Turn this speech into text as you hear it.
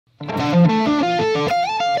Hey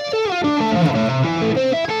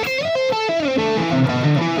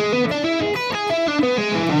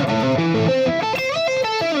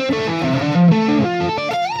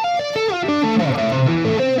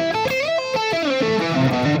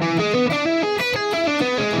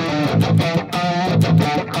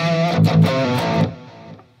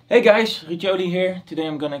guys, Jolie here. Today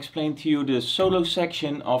I'm gonna explain to you the solo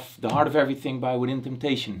section of The Heart of Everything by Within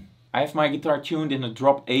Temptation. I have my guitar tuned in a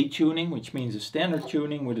drop A tuning, which means a standard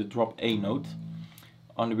tuning with a drop A note.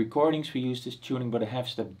 On the recordings we use this tuning but a half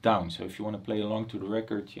step down, so if you want to play along to the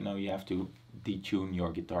record, you know, you have to detune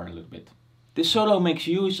your guitar a little bit. This solo makes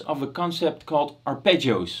use of a concept called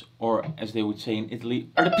arpeggios, or as they would say in Italy,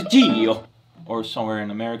 arpeggio, or somewhere in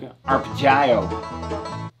America, arpeggio.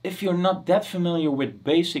 If you're not that familiar with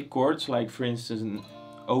basic chords, like for instance an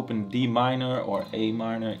open D minor or A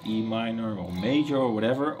minor, E minor or major or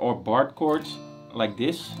whatever, or barred chords like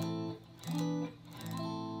this,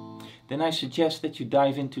 then I suggest that you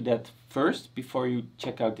dive into that first before you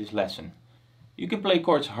check out this lesson. You can play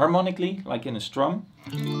chords harmonically, like in a strum,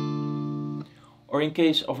 or in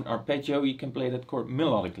case of an arpeggio you can play that chord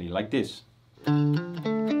melodically, like this.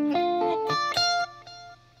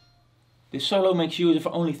 This solo makes use of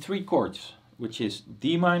only 3 chords, which is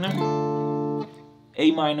D minor,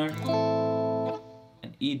 A minor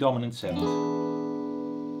and E dominant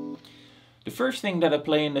 7th. The first thing that I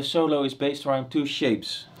play in the solo is based around 2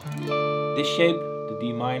 shapes. This shape, the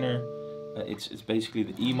D minor, it's basically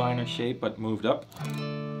the E minor shape but moved up.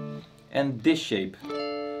 And this shape.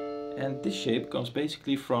 And this shape comes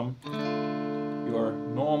basically from your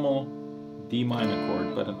normal D minor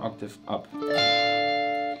chord but an octave up.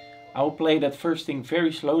 I'll play that first thing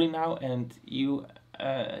very slowly now, and you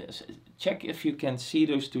check if you can see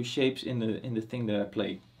those 2 shapes in the thing that I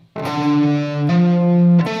play.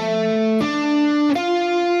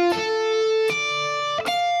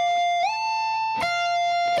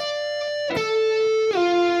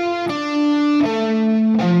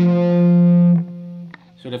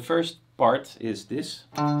 So the first part is this.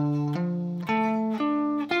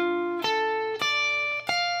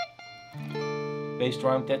 Based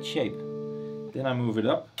around that shape. Then I move it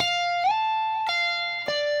up.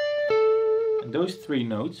 And those 3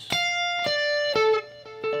 notes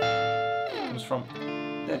comes from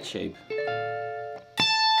that shape.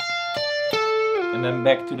 And then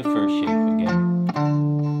back to the first shape again.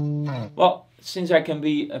 Well, since I can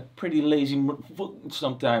be a pretty lazy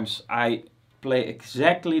sometimes, I play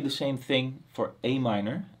exactly the same thing for A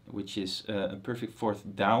minor, which is a perfect 4th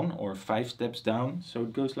down or 5 steps down. So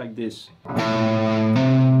it goes like this.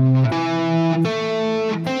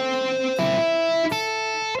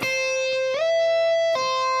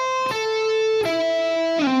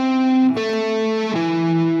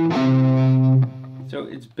 So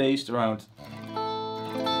it's based around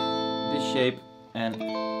this shape and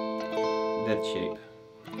that shape.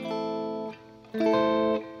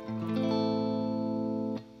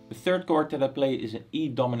 The 3rd chord that I play is an E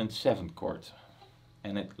dominant 7th chord,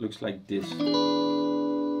 and it looks like this.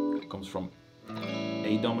 It comes from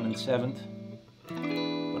A dominant 7th,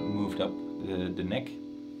 but moved up the neck,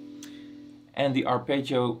 and the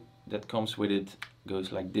arpeggio that comes with it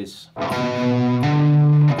goes like this.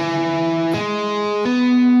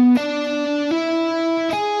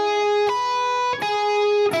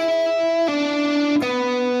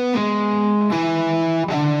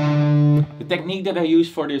 The technique that I use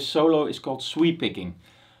for this solo is called sweep picking.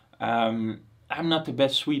 I'm not the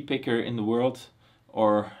best sweep picker in the world,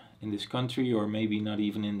 or in this country, or maybe not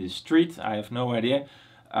even in this street. I have no idea.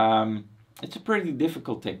 It's a pretty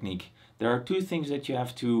difficult technique. There are 2 things that you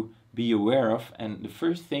have to be aware of, and the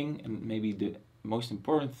first thing, and maybe the most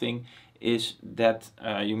important thing, is that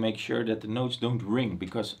you make sure that the notes don't ring,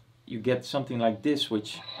 because you get something like this,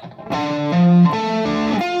 which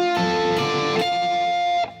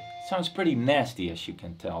sounds pretty nasty, as you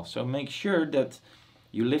can tell. So make sure that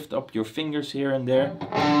you lift up your fingers here and there,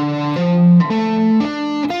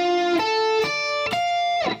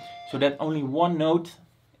 so that only 1 note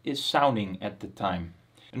is sounding at the time.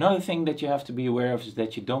 Another thing that you have to be aware of is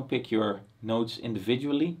that you don't pick your notes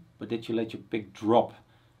individually, but that you let your pick drop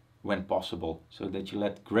when possible, so that you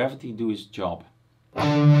let gravity do its job.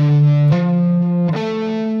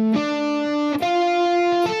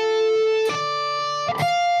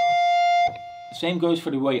 Same goes for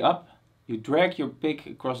the way up. You drag your pick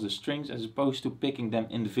across the strings as opposed to picking them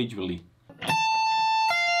individually.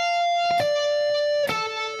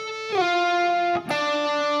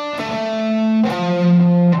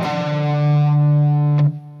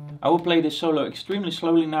 I will play this solo extremely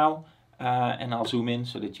slowly now, and I'll zoom in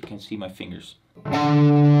so that you can see my fingers.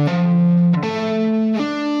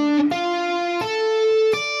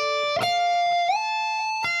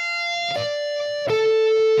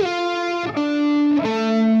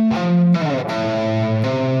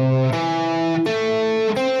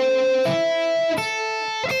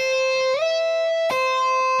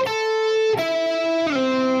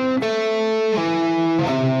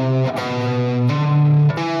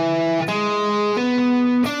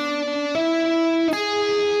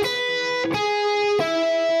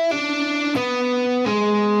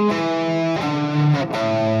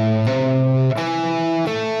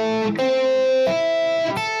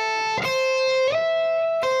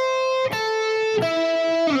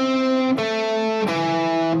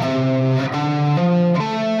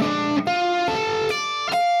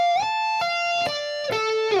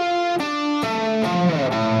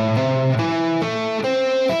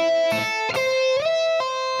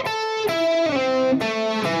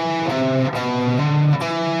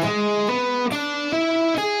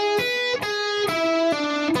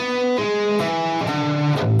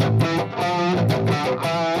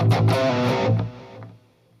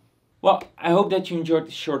 I hope that you enjoyed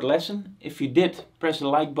this short lesson. If you did, press the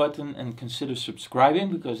like button and consider subscribing,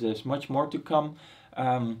 because there's much more to come.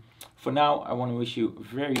 For now, I want to wish you a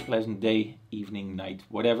very pleasant day, evening, night,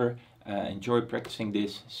 whatever. Enjoy practicing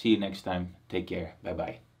this. See you next time. Take care. Bye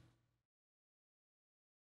bye.